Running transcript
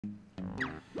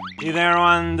Hey there,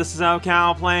 everyone, this is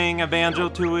Cal playing a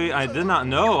Banjo-Tooie. I did not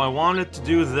know I wanted to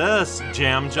do this,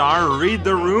 Jam Jar. Read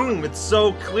the room, it's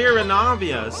so clear and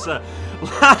obvious.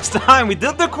 Last time we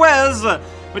did the quiz,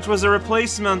 which was a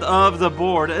replacement of the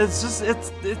board. It's just, it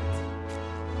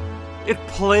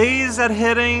plays at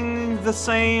hitting the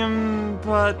same,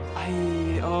 but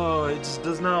it just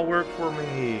does not work for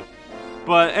me.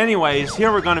 But anyways,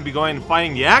 here we're gonna be going and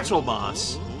fighting the actual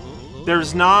boss.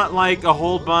 There's not like a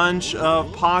whole bunch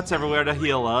of pots everywhere to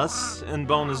heal us and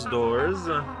bonus doors.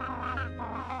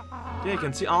 Yeah, you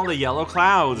can see all the yellow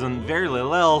clouds and very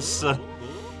little else.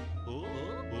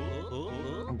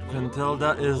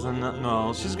 Cantilda isn't.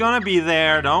 No, she's gonna be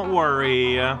there, don't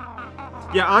worry. Yeah,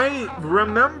 I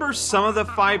remember some of the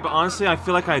fight, but honestly, I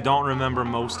feel like I don't remember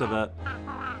most of it.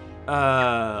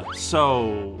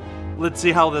 So let's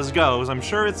see how this goes. I'm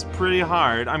sure it's pretty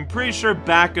hard. I'm pretty sure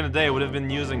back in the day I would have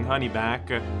been using Honeyback.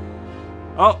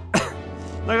 Oh,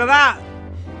 look at that!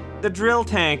 The drill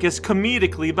tank is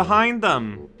comedically behind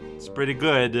them. It's pretty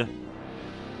good.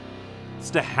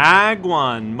 It's the Hag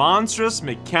one. Monstrous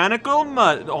mechanical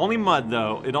mud. Only mud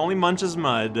though. It only munches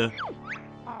mud.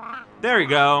 There you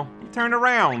go. You turned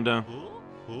around.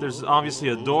 There's obviously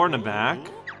a door in the back.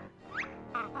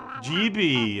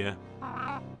 GB.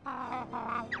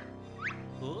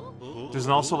 There's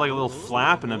also like a little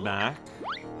flap in the back.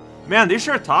 Man, they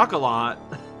sure talk a lot.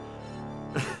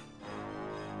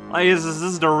 Like, this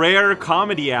is the rare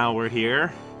comedy hour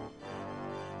here.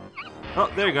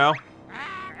 Oh, there you go.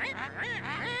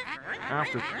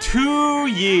 After 2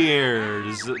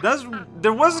 years.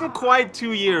 There wasn't quite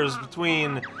 2 years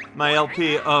between my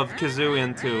LP of Kazooie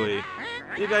and Tooie.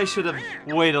 You guys should have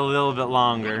waited a little bit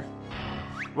longer.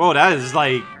 Whoa, that is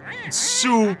like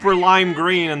super lime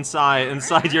green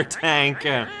inside your tank.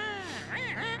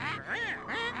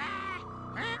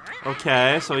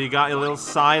 Okay, so you got your little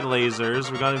side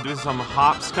lasers. We're gonna do some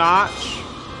hopscotch.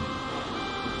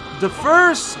 The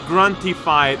first grunty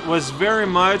fight was very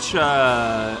much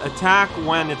attack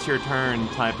when it's your turn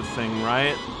type of thing,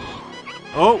 right?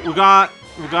 Oh, we got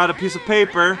a piece of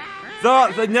paper.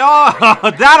 No,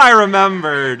 that I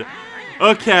remembered.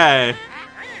 Okay.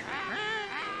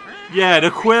 Yeah,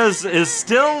 the quiz is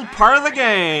still part of the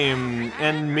game,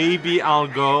 and maybe I'll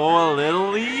go a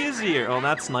little easier. Oh,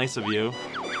 that's nice of you.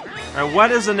 Alright,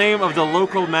 what is the name of the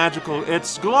local magical?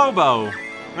 It's Globo.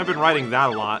 I've been writing that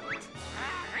a lot.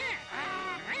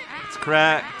 It's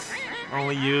correct.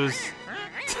 Only use...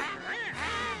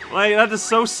 like, that is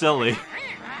so silly.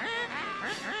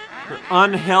 Your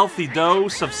unhealthy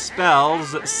dose of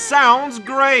spells sounds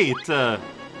great.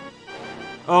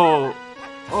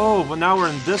 Oh, but now we're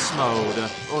in this mode.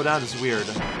 Oh, that is weird.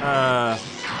 Yeah,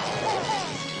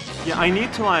 I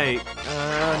need to like,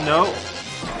 no.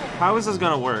 How is this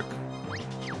gonna work?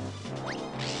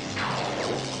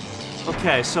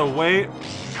 Okay, so wait.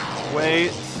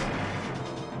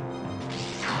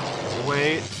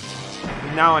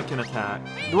 Now I can attack.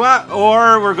 What?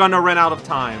 Or we're gonna run out of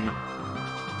time.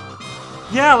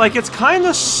 Yeah, like it's kind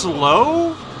of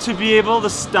slow to be able to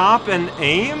stop and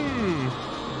aim.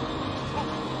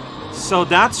 So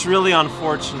that's really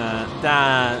unfortunate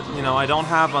that, you know, I don't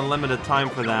have unlimited time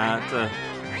for that.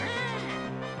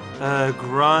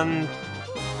 Gruntilda,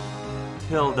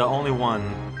 only one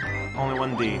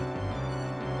D.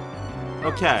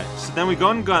 Okay, so then we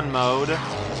go in gun mode.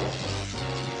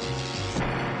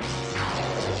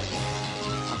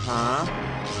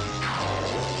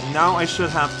 Now I should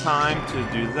have time to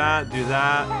do that.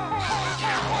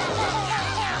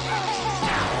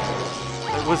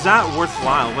 Was that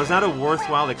worthwhile? Was that a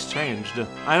worthwhile exchange?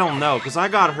 I don't know, because I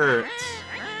got hurt.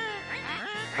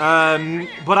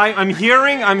 But I'm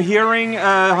hearing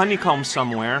honeycomb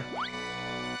somewhere.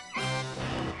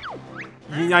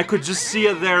 I could just see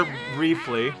it there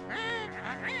briefly.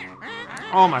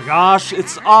 Oh my gosh,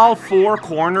 it's all 4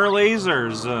 corner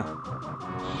lasers.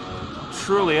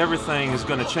 Truly, everything is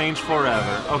gonna change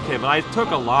forever. Okay, but I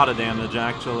took a lot of damage,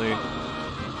 actually.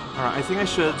 Alright, I think I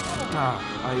should...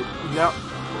 yep.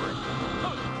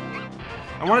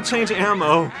 I want to change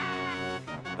ammo.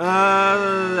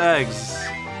 Eggs.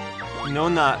 No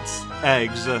nuts.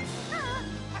 Eggs.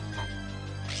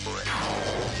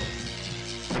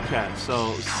 Okay,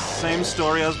 so same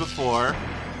story as before.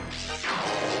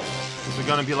 Is there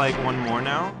gonna be like one more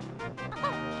now?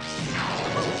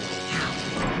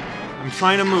 I'm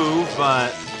trying to move,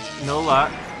 but no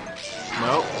luck.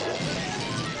 Nope.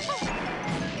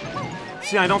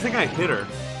 See, I don't think I hit her.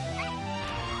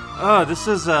 Oh, this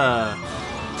is,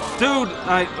 dude,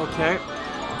 okay.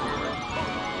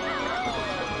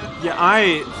 Yeah,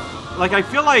 I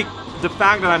feel like the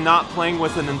fact that I'm not playing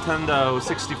with a Nintendo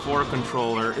 64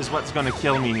 controller is what's gonna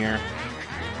kill me here.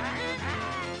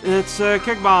 It's a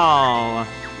kickball.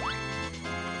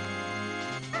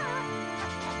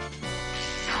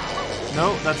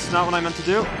 No, that's not what I meant to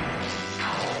do.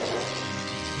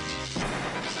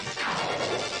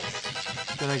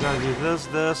 Then I gotta do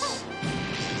this.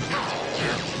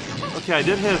 Okay, I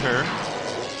did hit her.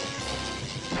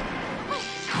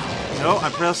 No, I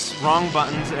press wrong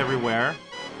buttons everywhere.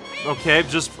 Okay,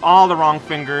 just all the wrong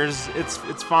fingers.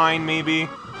 It's fine, maybe.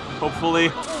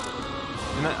 Hopefully.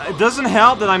 And it doesn't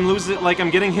help that I'm losing, like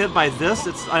I'm getting hit by this.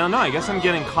 I don't know, I guess I'm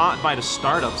getting caught by the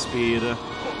startup speed. Yeah,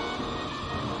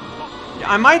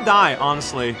 I might die,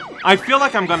 honestly. I feel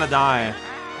like I'm gonna die.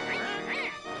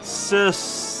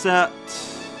 Set.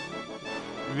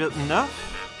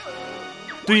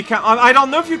 Enough? Do you count? I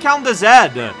don't know if you count the Z.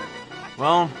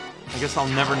 Well, I guess I'll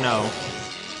never know.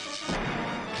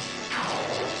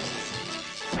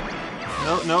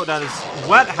 No, that is...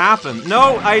 What happened?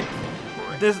 No,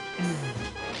 this...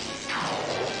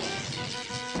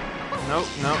 No.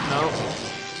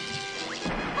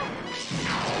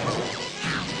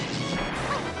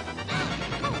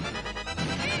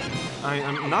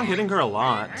 I'm not hitting her a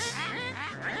lot.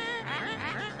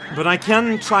 But I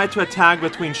can try to attack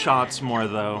between shots more,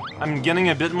 though. I'm getting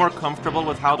a bit more comfortable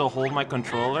with how to hold my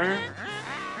controller.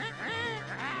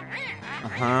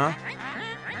 Uh-huh.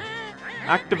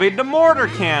 Activate the mortar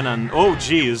cannon! Oh,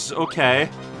 jeez, okay.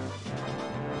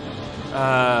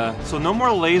 So no more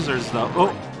lasers, though.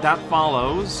 Oh, that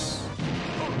follows.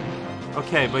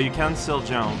 Okay, but you can still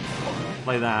jump.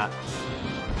 Like that.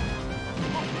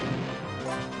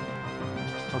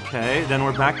 Okay, then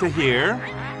we're back to here.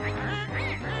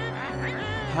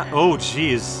 Oh,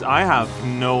 jeez, I have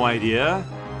no idea.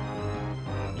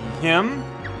 Him?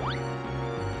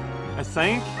 I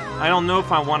think? I don't know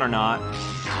if I won or not.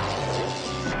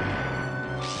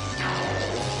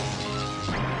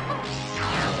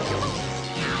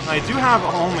 I do have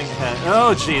a homing head.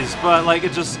 Oh, jeez, but, like,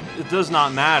 it does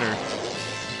not matter.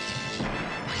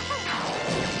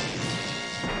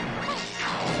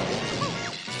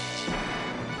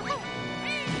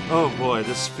 Oh boy,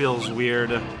 this feels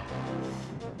weird.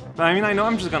 But I mean, I know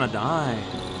I'm just gonna die.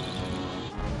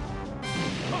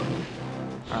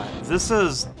 Alright, this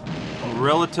is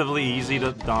relatively easy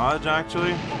to dodge,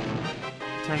 actually.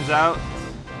 Turns out.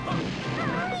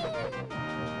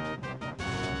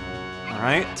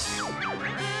 Alright.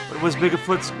 What was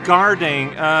Bigfoot's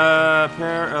guarding? A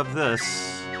pair of this.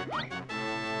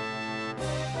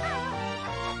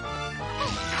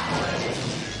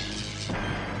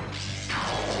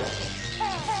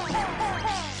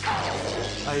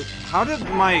 How did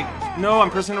my... No, I'm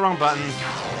pressing the wrong button.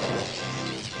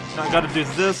 Now I gotta do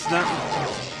this, then...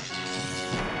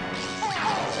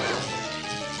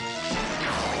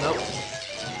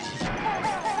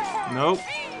 Nope.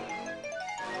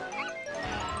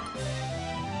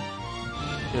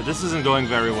 Yeah, this isn't going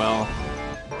very well.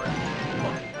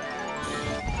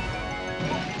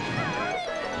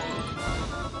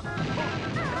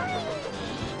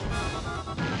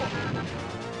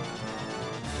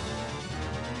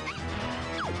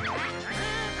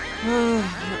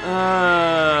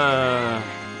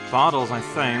 Bottles, I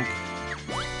think.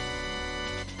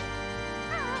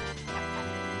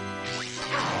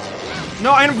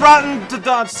 No, I brought him to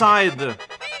the side.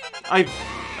 I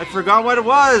forgot what it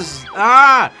was.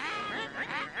 Ah!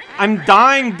 I'm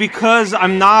dying because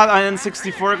I'm not an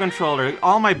N64 controller.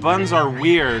 All my buttons are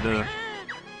weird.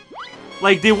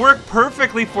 Like, they work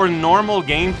perfectly for normal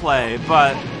gameplay,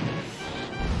 but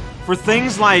for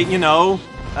things like, you know,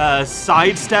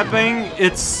 sidestepping,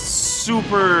 it's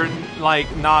super,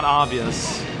 like, not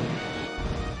obvious.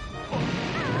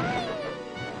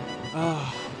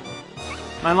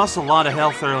 I lost a lot of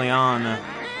health early on.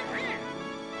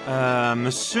 I'm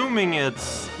assuming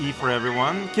it's E for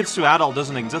everyone. Kids to Adult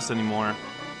doesn't exist anymore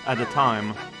at the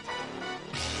time.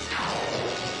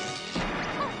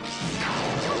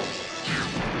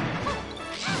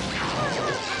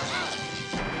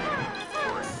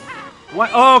 What?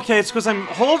 Oh, okay, it's because I'm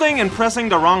holding and pressing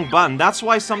the wrong button. That's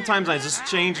why sometimes I just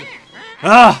change...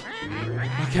 Ah!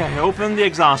 Okay, open the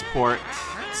exhaust port.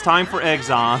 It's time for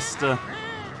exhaust.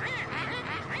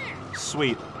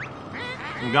 Sweet.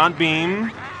 We got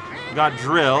beam. We got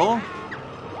drill.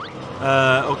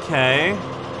 Okay.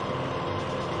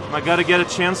 I gotta get a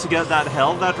chance to get that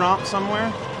health that dropped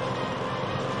somewhere.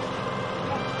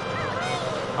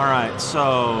 Alright,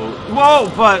 so...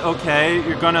 Whoa, but okay,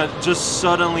 you're gonna just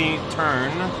suddenly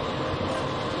turn.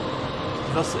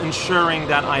 Thus ensuring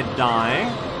that I die.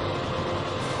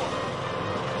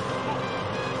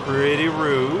 Pretty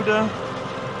rude.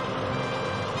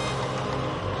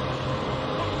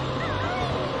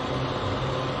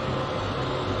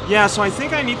 Yeah, so I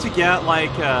think I need to get,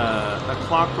 like, a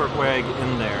clockwork egg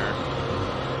in there.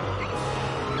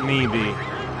 Maybe.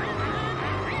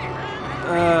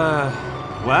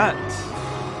 What?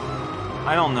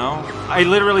 I don't know.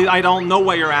 I don't know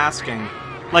what you're asking.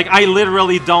 Like, I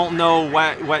literally don't know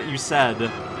what you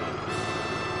said.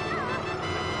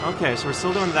 Okay, so we're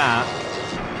still doing that.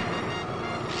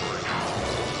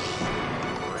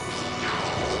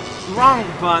 Wrong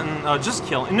button. Oh, just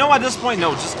kill me. No, at this point,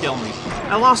 no, just kill me.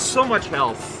 I lost so much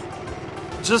health.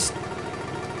 Just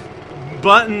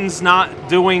buttons not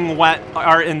doing what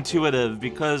are intuitive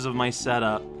because of my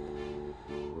setup.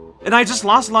 And I just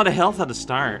lost a lot of health at the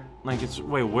start. Like, it's...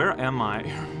 Wait, where am I?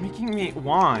 You're making me...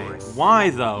 Why?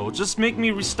 Why, though? Just make me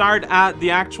restart at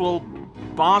the actual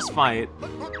boss fight.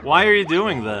 Why are you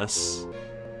doing this?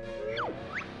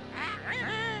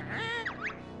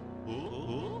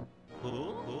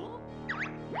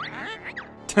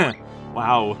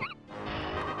 Wow.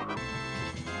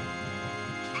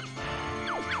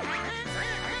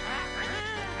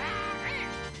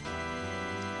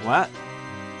 What?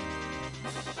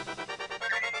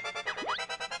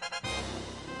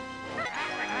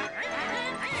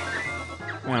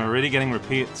 I'm already getting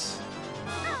repeats.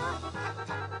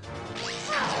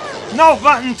 No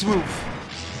button to move!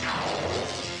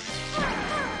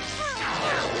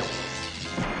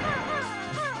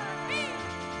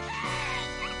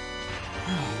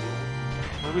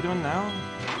 What are we doing now?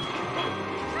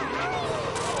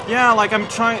 Yeah, like I'm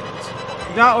trying...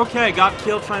 Yeah, okay, got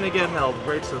killed trying to get health.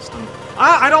 Great system.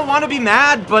 I don't want to be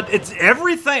mad, but it's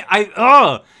everything.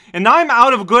 And now I'm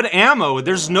out of good ammo.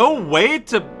 There's no way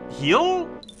to heal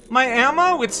my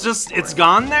ammo. It's just, it's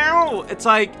gone now. It's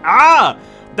like,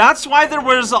 that's why there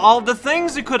was all the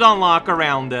things you could unlock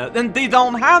around it. And they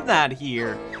don't have that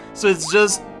here. So it's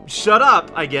just, shut up,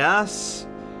 I guess.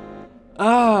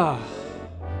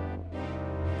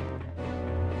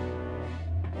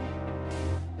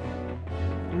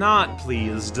 Not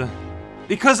pleased.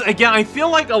 Because, again, I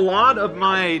feel like a lot of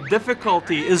my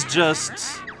difficulty is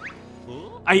just...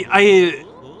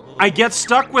 I get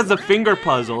stuck with the finger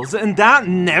puzzles, and that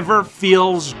never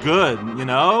feels good, you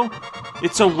know?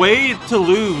 It's a way to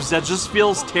lose that just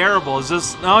feels terrible. It's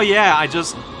just, oh yeah,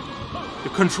 the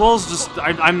controls just,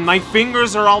 my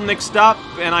fingers are all mixed up,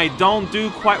 and I don't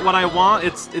do quite what I want.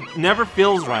 It never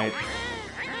feels right.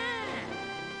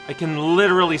 I can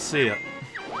literally see it.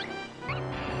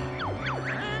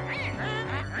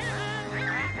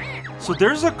 So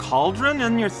there's a cauldron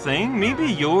in your thing? Maybe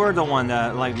you're the one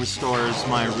that, like, restores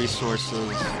my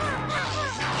resources.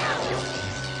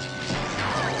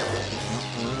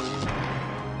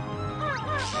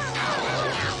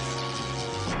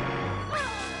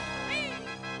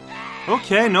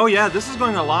 Okay, no, yeah, this is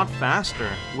going a lot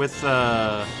faster with, what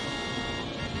are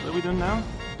we doing now?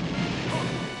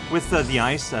 With, the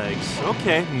ice eggs.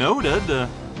 Okay, noted.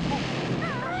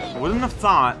 Wouldn't have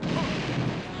thought.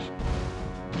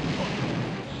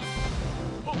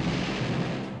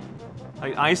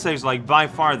 Like, ice eggs, like, by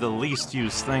far the least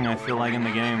used thing, I feel like, in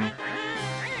the game.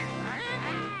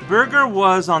 The burger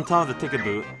was on top of the ticket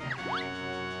booth.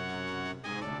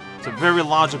 It's a very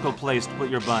logical place to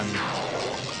put your button.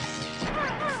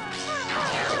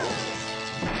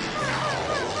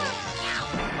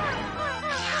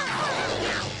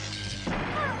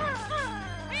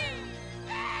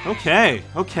 Okay,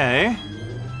 okay.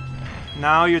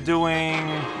 Now you're doing...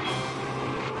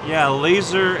 Yeah,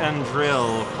 laser and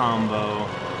drill combo.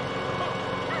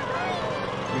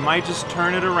 You might just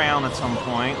turn it around at some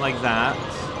point, like that.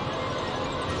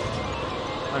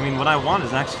 I mean, what I want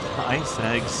is actually the ice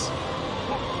eggs.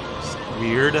 It's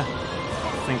weird to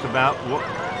think about.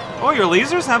 Oh, your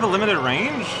lasers have a limited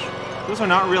range? Those are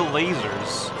not real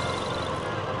lasers.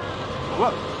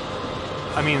 What?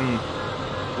 I mean,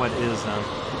 what is them?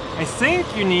 I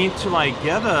think you need to, like,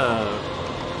 get a...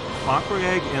 clockwork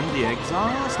egg in the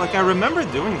exhaust? Like, I remember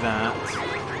doing that.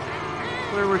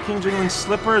 Where were King Jinglin's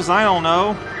slippers? I don't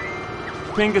know.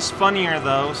 Pink is funnier,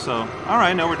 though, so...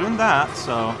 Alright, no, we're doing that,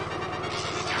 so...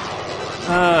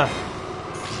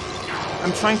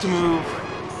 I'm trying to move.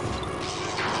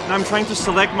 And I'm trying to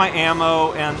select my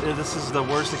ammo, and this is the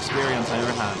worst experience I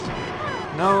ever had.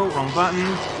 No, wrong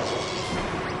button.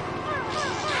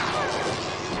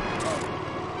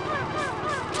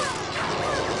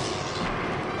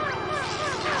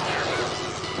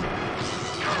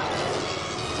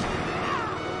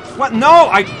 What? No!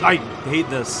 I hate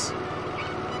this.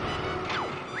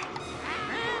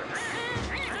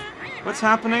 What's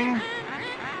happening?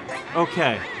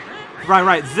 Okay.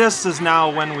 Right. This is now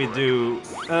when we do...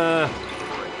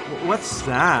 What's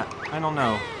that? I don't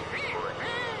know.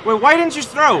 Wait, why didn't you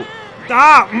throw?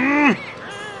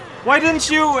 Why didn't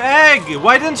you egg?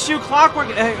 Why didn't you clockwork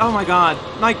egg? Oh my god.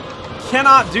 I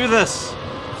cannot do this.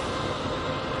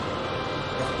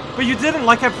 But you didn't,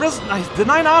 like didn't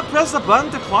I not press the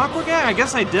button to clockwork egg? I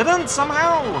guess I didn't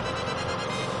somehow.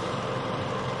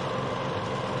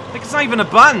 Like it's not even a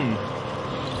button.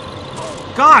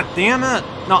 God damn it.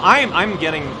 No, I'm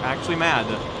getting actually mad.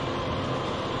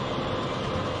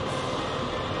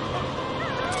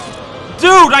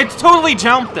 Dude, I totally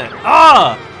jumped it.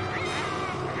 Ah!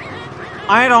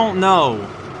 I don't know.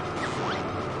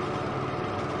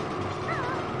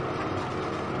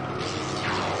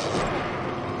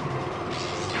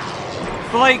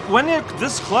 But like, when you're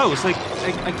this close, like,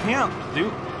 I can't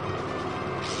do...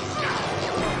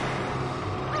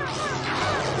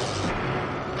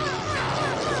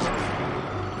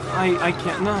 I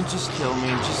can't, no, just kill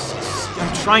me,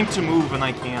 I'm trying to move and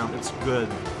I can't, it's good.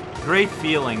 Great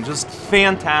feeling, just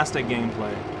fantastic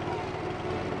gameplay.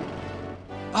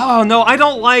 Oh no, I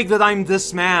don't like that I'm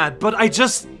this mad, but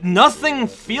nothing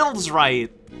feels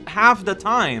right half the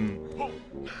time.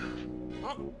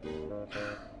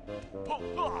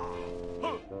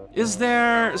 Is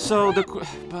there, so the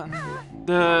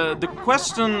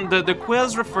question, the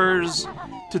quiz refers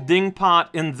to Dingpot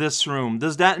in this room.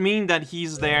 Does that mean that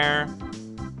he's there?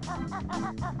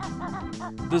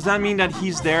 Does that mean that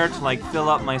he's there to like fill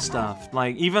up my stuff?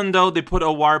 Like, even though they put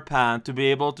a warp pad to be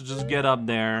able to just get up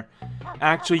there,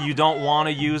 actually you don't want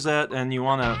to use it and you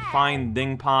want to find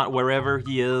Dingpot wherever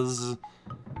he is.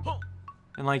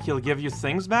 And like, he'll give you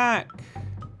things back.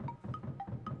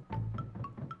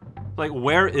 Like,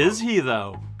 where is he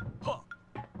though?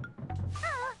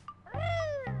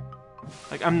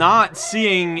 Like, I'm not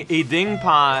seeing a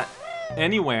Dingpot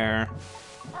anywhere.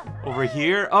 Over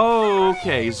here? Oh,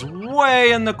 okay, he's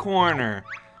way in the corner.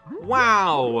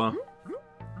 Wow.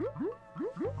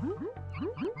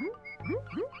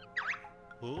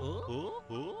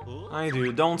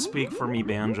 Don't speak for me,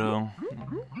 Banjo.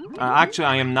 Actually,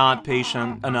 I am not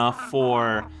patient enough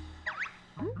for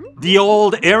the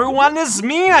old everyone is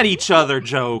mean at each other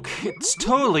joke. It's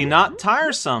totally not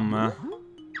tiresome.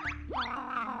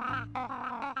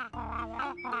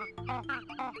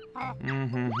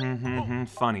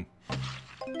 Funny.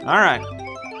 Alright.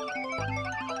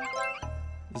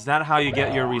 Is that how you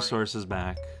get your resources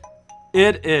back?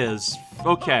 It is.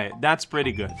 Okay, that's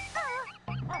pretty good.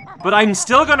 But I'm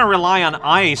still gonna rely on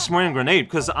ice more than grenade,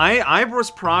 because I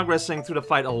was progressing through the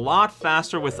fight a lot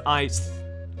faster with ice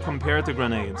compared to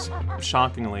grenades,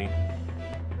 shockingly.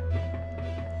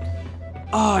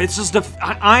 Oh, it's just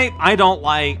I don't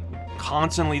like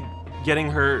constantly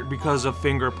getting hurt because of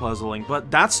finger puzzling,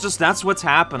 but that's what's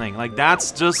happening. Like,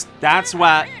 that's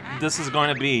what this is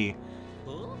going to be.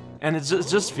 And it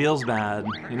just feels bad,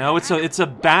 you know? It's a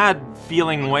bad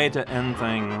feeling way to end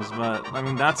things, but I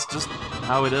mean, that's just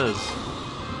how it is.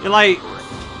 Like,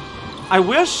 I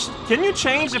wish, can you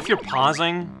change if you're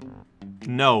pausing?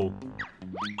 No.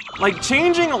 Like,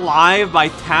 changing live by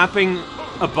tapping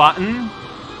a button,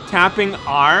 tapping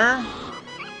R,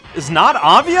 is not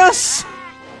obvious?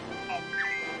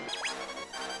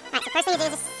 Alright, so first thing you do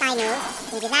is a side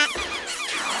move. You do that.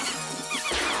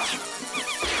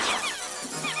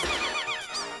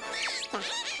 Okay.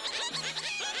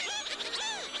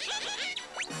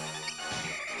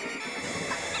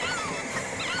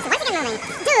 So once again moving.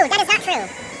 Dude, that is not true.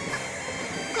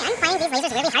 Yeah, I'm finding these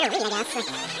lasers really hard to read, I guess.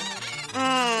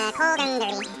 Cold and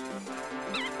dirty.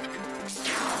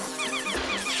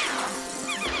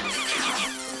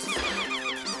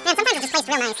 Man, sometimes it just plays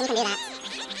real nice, and you can do that.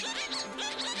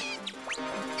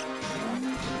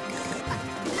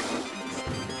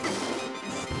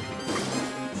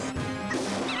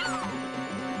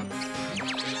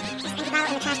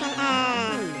 In the trash can, I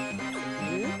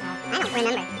don't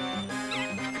remember.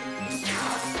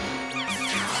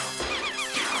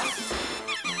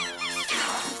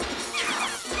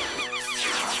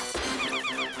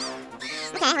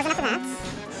 Okay, was enough of that.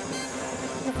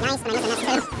 It's nice, but I know enough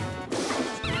too.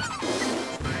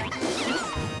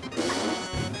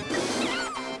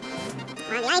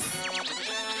 On the ice.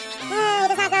 It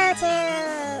does not go to the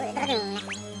lagoon.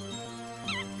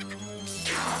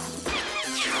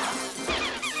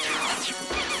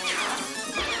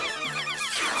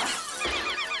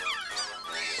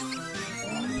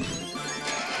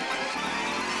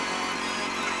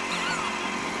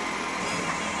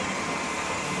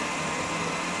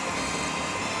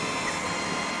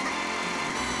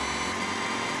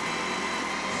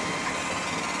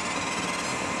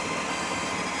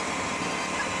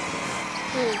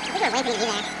 I think we're waiting to do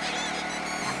that.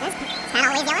 Is that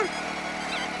always yellow?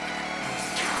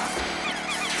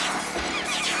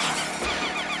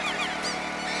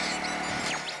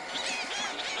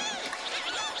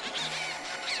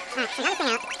 So now this thing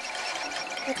out.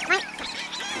 It's quite...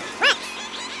 What?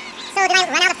 So did I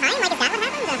run out of time? Like, is that what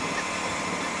happened?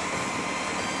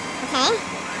 Okay.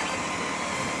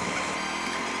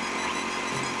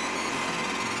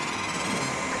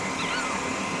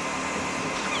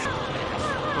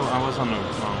 Oh, I was on the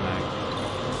wrong leg.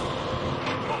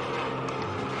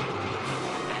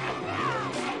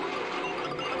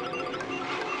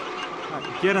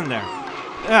 Right, get in there.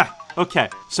 Ah, okay.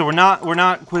 So we're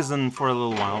not quizzing for a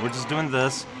little while. We're just doing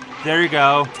this. There you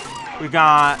go. We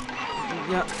got...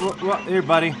 Yeah, here,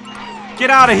 buddy. Get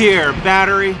out of here,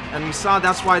 battery! And we saw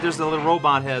that's why there's the little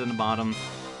robot head in the bottom.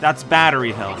 That's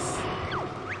battery health.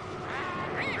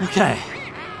 Okay.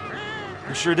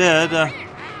 We sure did.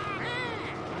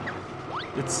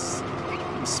 It's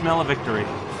the smell of victory.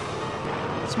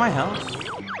 What's my health?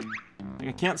 Like,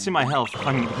 I can't see my health if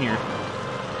I'm here.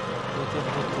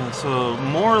 So,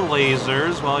 more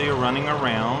lasers while you're running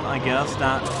around. I guess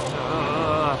that...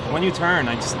 when you turn,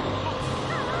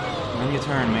 when you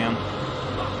turn, man.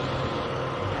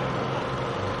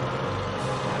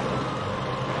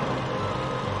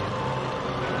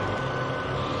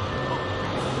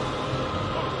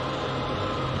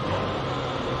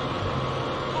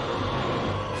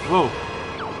 Whoa.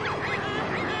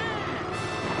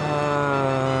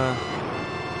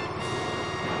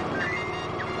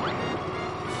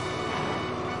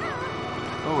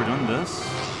 Oh, we're doing this?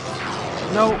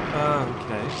 No,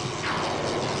 okay.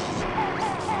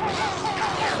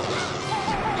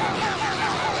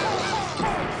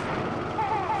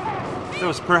 That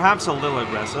was perhaps a little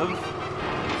aggressive.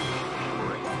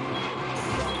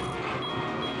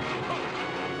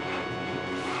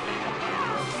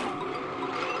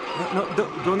 No,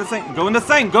 go in the thing. Go in the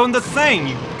thing. Go in the thing.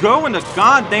 You go in the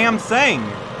goddamn thing.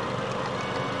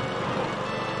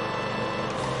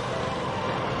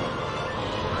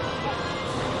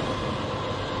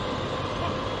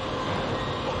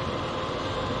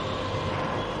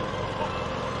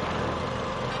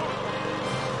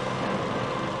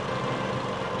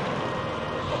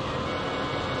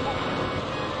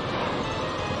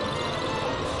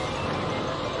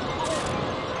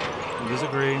 I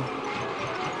disagree.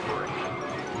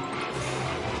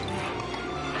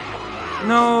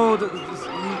 No,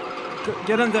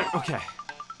 get in there. Okay.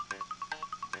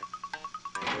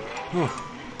 Whew.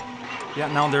 Yeah,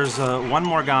 now there's one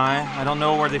more guy. I don't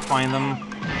know where they find them.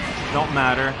 Don't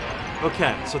matter.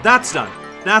 Okay, so that's done.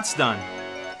 That's done.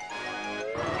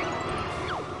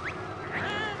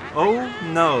 Oh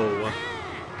no.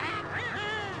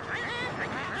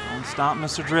 Don't stop,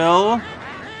 Mr. Drill.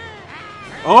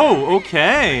 Oh,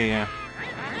 okay.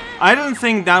 I didn't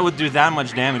think that would do that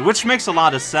much damage, which makes a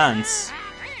lot of sense.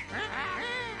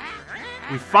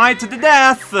 We fight to the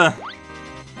death!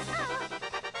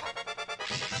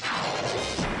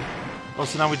 Oh,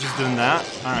 so now we're just doing that?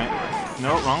 Alright.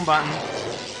 No, wrong button.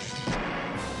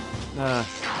 No,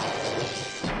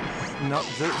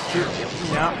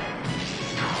 yeah.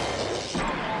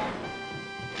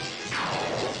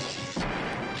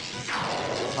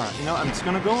 Alright, you know, I'm just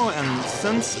gonna go, and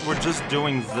since we're just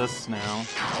doing this now...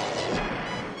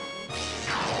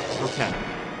 Okay.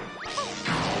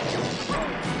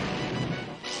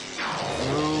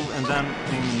 Move, and then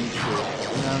aim and shoot.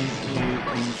 And then aim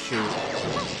and shoot.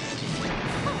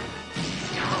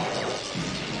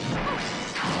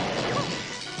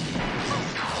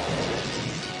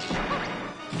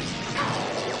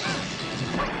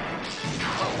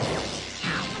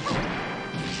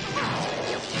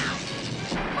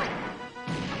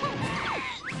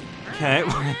 Okay,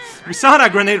 we saw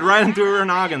that grenade right into her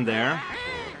noggin there.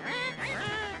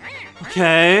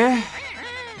 Okay,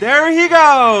 there he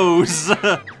goes!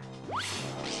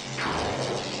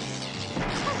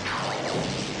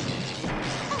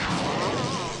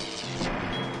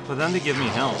 But then they give me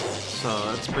health, so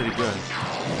that's pretty good.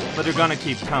 But they're gonna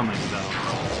keep coming, though.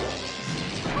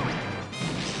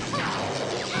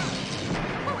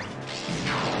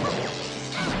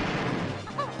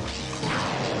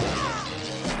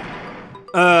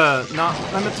 Not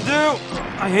what I meant to do!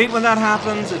 I hate when that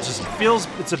happens, it just feels,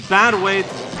 it's a bad way to...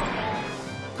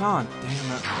 God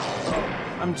damn it.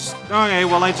 I'm just, okay,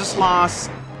 well I just lost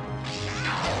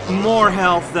more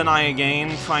health than I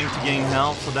gained trying to gain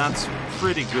health, so that's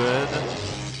pretty good.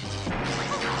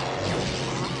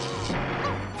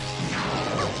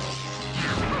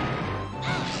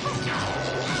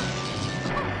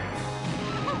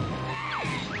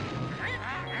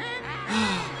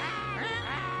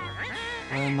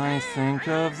 When I think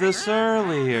of this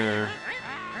earlier.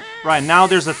 Right, now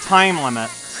there's a time limit.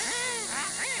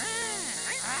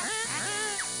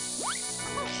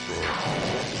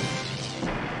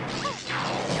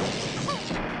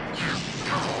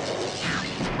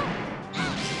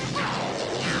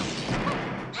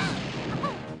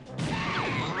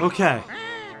 Okay.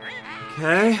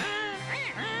 Okay.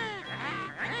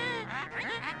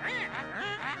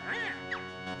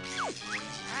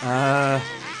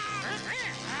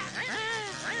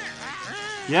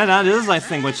 Yeah, that is, I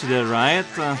think, what you did, right?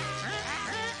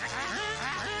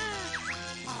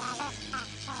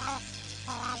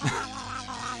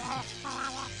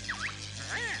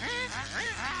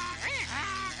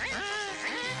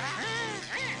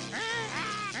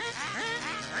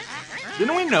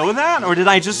 Didn't we know that? Or did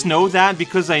I just know that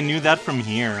because I knew that from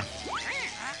here?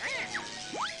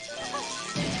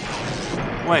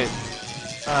 Wait.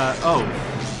 Oh.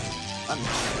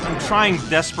 I'm trying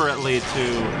desperately to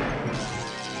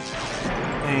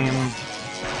aim.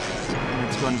 And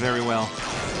it's going very well.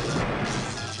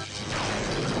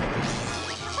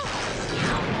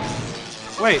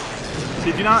 Wait.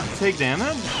 Did you not take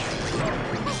damage?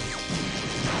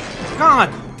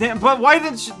 God damn, but why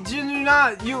did you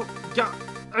not,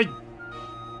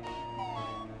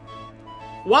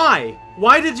 Why?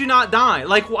 Why did you not die?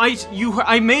 Like, I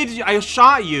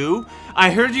shot you, I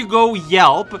heard you go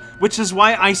yelp, which is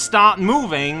why I stopped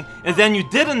moving, and then you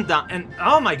didn't die, and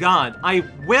oh my god, I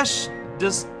wish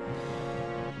this...